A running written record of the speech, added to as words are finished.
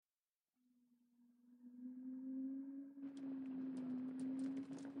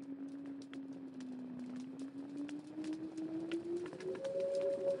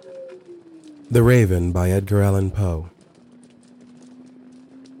The Raven by Edgar Allan Poe.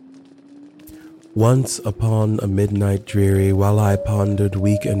 Once upon a midnight dreary, while I pondered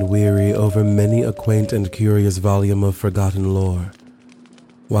weak and weary over many a quaint and curious volume of forgotten lore,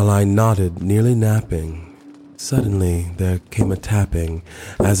 while I nodded, nearly napping, suddenly there came a tapping,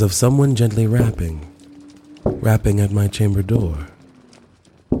 as of someone gently rapping at my chamber door.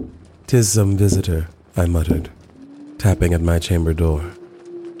 "'Tis some visitor," I muttered, tapping at my chamber door.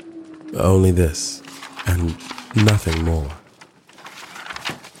 Only this, and nothing more.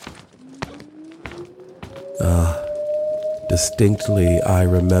 Distinctly I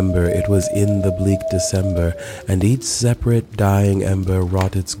remember it was in the bleak December, and each separate dying ember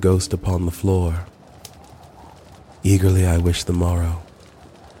wrought its ghost upon the floor. Eagerly I wished the morrow.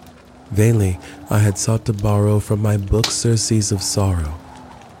 Vainly I had sought to borrow from my book surcease of sorrow,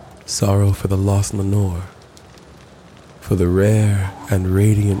 sorrow for the lost Lenore, for the rare and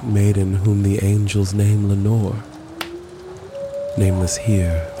radiant maiden whom the angels name Lenore, nameless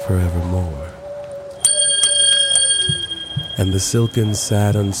here forevermore. And the silken,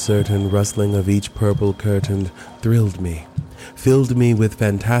 sad, uncertain rustling of each purple curtain thrilled me, filled me with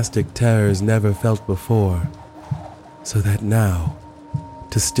fantastic terrors never felt before, so that now,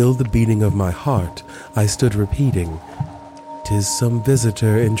 to still the beating of my heart, I stood repeating, "'Tis some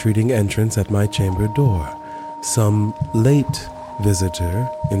visitor entreating entrance at my chamber door, some late visitor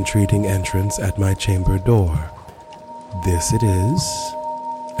entreating entrance at my chamber door. This it is,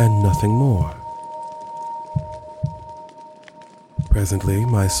 and nothing more." Presently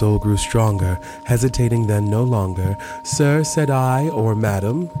my soul grew stronger, hesitating then no longer. "Sir," said I, "or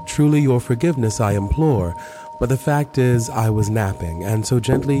madam, truly your forgiveness I implore, but the fact is I was napping, and so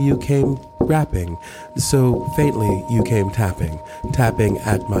gently you came rapping, so faintly you came tapping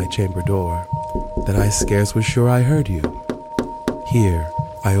at my chamber door, that I scarce was sure I heard you." Here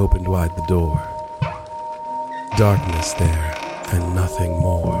I opened wide the door. Darkness there, and nothing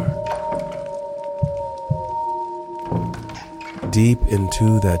more. Deep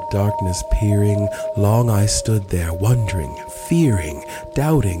into that darkness peering, long I stood there, wondering, fearing,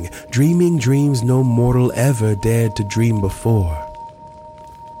 doubting, dreaming dreams no mortal ever dared to dream before.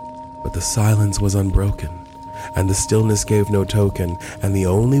 But the silence was unbroken, and the stillness gave no token, and the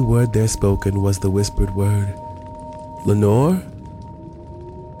only word there spoken was the whispered word, "Lenore?"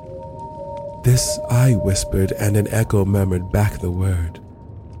 This I whispered, and an echo murmured back the word,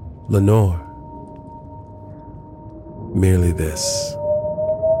 "Lenore." Merely this,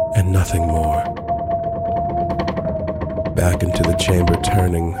 and nothing more. Back into the chamber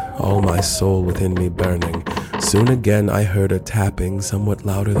turning, all my soul within me burning, soon again I heard a tapping somewhat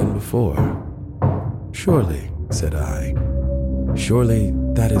louder than before. "Surely," said I, "surely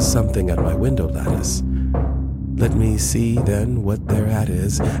that is something at my window lattice. Let me see then what thereat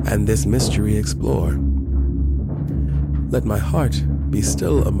is, and this mystery explore. Let my heart be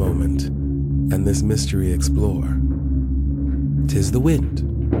still a moment, and this mystery explore. 'Tis the wind,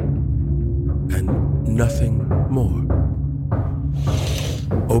 and nothing more."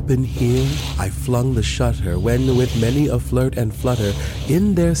 Open here I flung the shutter, when with many a flirt and flutter,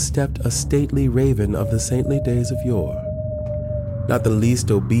 in there stepped a stately raven of the saintly days of yore. Not the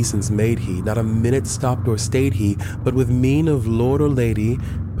least obeisance made he, not a minute stopped or stayed he, but with mien of lord or lady,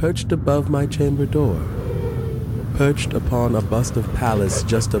 perched above my chamber door. Perched upon a bust of Pallas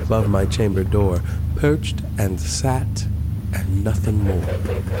just above my chamber door, perched and sat, and nothing more.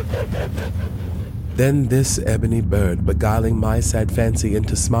 Then this ebony bird, beguiling my sad fancy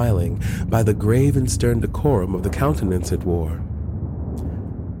into smiling, by the grave and stern decorum of the countenance it wore.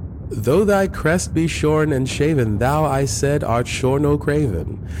 "Though thy crest be shorn and shaven, thou," I said, "art sure no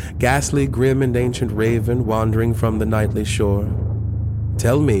craven, ghastly, grim, and ancient raven, wandering from the nightly shore.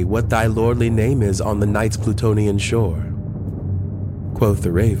 Tell me what thy lordly name is on the night's Plutonian shore." Quoth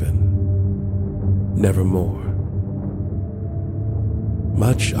the raven, "Nevermore."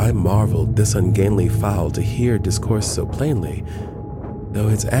 Much I marveled this ungainly fowl to hear discourse so plainly, though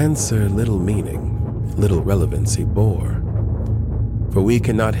its answer little meaning, little relevancy bore. For we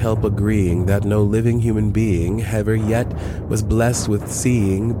cannot help agreeing that no living human being ever yet was blessed with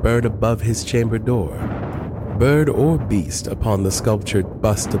seeing bird above his chamber door, bird or beast upon the sculptured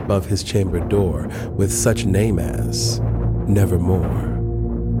bust above his chamber door, with such name as Nevermore.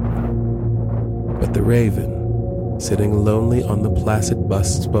 But the raven, sitting lonely on the placid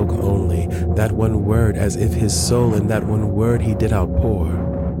bust, spoke only that one word, as if his soul in that one word he did outpour.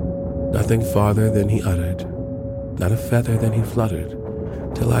 Nothing farther than he uttered, not a feather than he fluttered,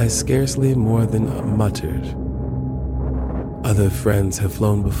 till I scarcely more than muttered, "Other friends have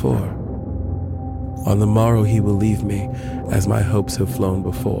flown before. On the morrow he will leave me, as my hopes have flown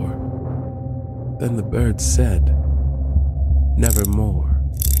before." Then the bird said, "Nevermore."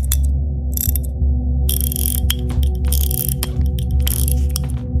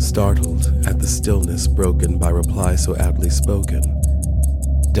 Startled at the stillness broken by reply so aptly spoken,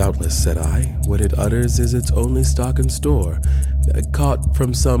 "Doubtless," said I, "what it utters is its only stock and store, caught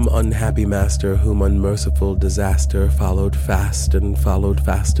from some unhappy master whom unmerciful disaster followed fast and followed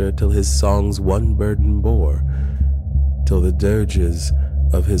faster till his songs one burden bore, till the dirges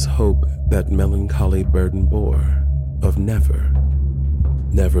of his hope that melancholy burden bore, of never,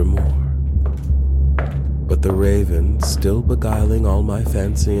 nevermore." But the raven, still beguiling all my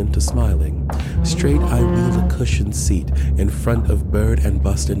fancy into smiling, straight I wheeled a cushioned seat in front of bird and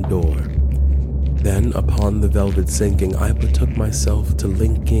bust and door. Then upon the velvet sinking I betook myself to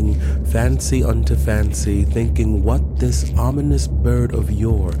linking fancy unto fancy, thinking what this ominous bird of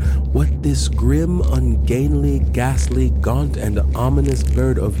yore, what this grim, ungainly, ghastly, gaunt, and ominous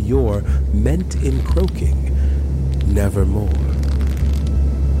bird of yore meant in croaking, "Nevermore."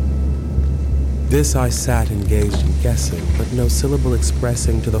 This I sat engaged in guessing, but no syllable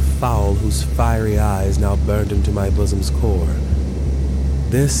expressing to the fowl whose fiery eyes now burned into my bosom's core.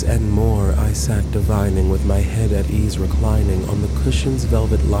 This and more I sat divining, with my head at ease reclining on the cushion's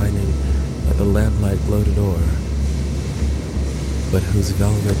velvet lining that the lamplight gloated o'er, but whose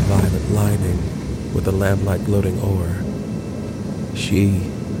velvet violet lining, with the lamplight gloating o'er, she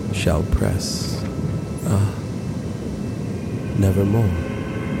shall press, nevermore.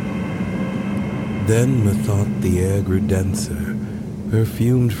 Then methought the air grew denser,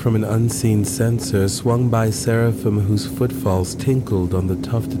 perfumed from an unseen censer, swung by seraphim whose footfalls tinkled on the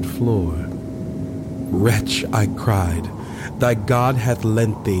tufted floor. "Wretch," I cried, "thy God hath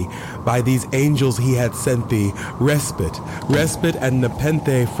lent thee, by these angels he hath sent thee, respite, respite and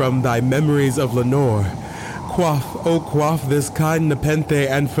nepenthe from thy memories of Lenore. Quaff, oh quaff this kind nepenthe,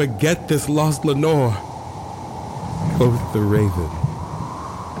 and forget this lost Lenore." Quoth the raven,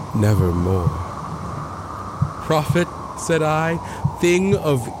 "Nevermore." "Prophet," said I, "thing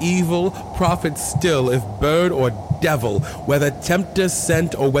of evil, prophet still, if bird or devil, whether tempter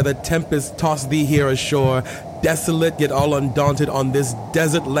sent or whether tempest tossed thee here ashore, desolate yet all undaunted, on this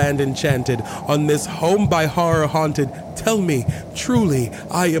desert land enchanted, on this home by horror haunted, tell me, truly,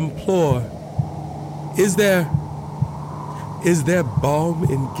 I implore, is there balm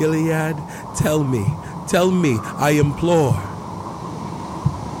in Gilead? Tell me, I implore."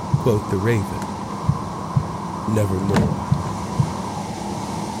 Quoth the raven, "Nevermore."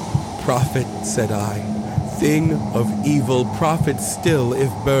 "Prophet," said I, "thing of evil, prophet still,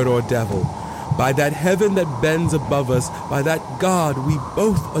 if bird or devil, by that heaven that bends above us, by that God we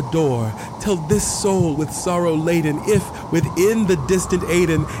both adore, tell this soul with sorrow laden, if within the distant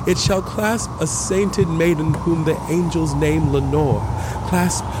Aidenn it shall clasp a sainted maiden whom the angels name Lenore,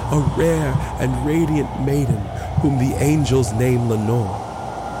 clasp a rare and radiant maiden whom the angels name Lenore."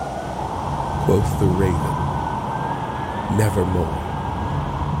 Quoth the raven, "Nevermore."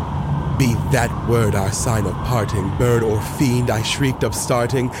 "Be that word our sign of parting, bird or fiend," I shrieked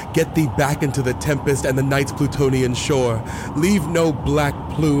upstarting, "get thee back into the tempest and the night's Plutonian shore. Leave no black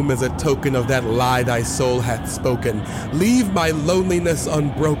plume as a token of that lie thy soul hath spoken. Leave my loneliness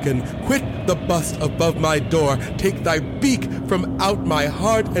unbroken. Quit the bust above my door. Take thy beak from out my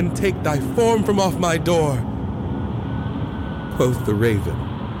heart, and take thy form from off my door." Quoth the raven,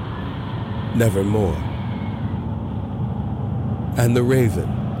 "Nevermore." And the raven,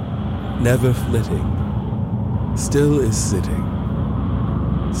 never flitting, still is sitting,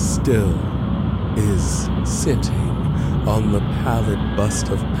 still is sitting on the pallid bust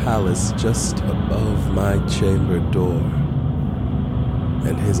of Pallas just above my chamber door.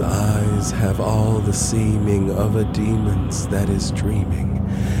 And his eyes have all the seeming of a demon's that is dreaming,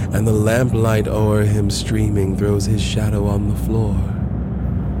 and the lamplight o'er him streaming throws his shadow on the floor.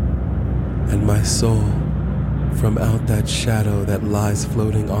 And my soul, from out that shadow that lies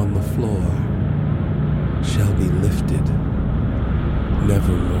floating on the floor, shall be lifted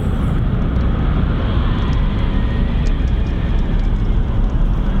nevermore.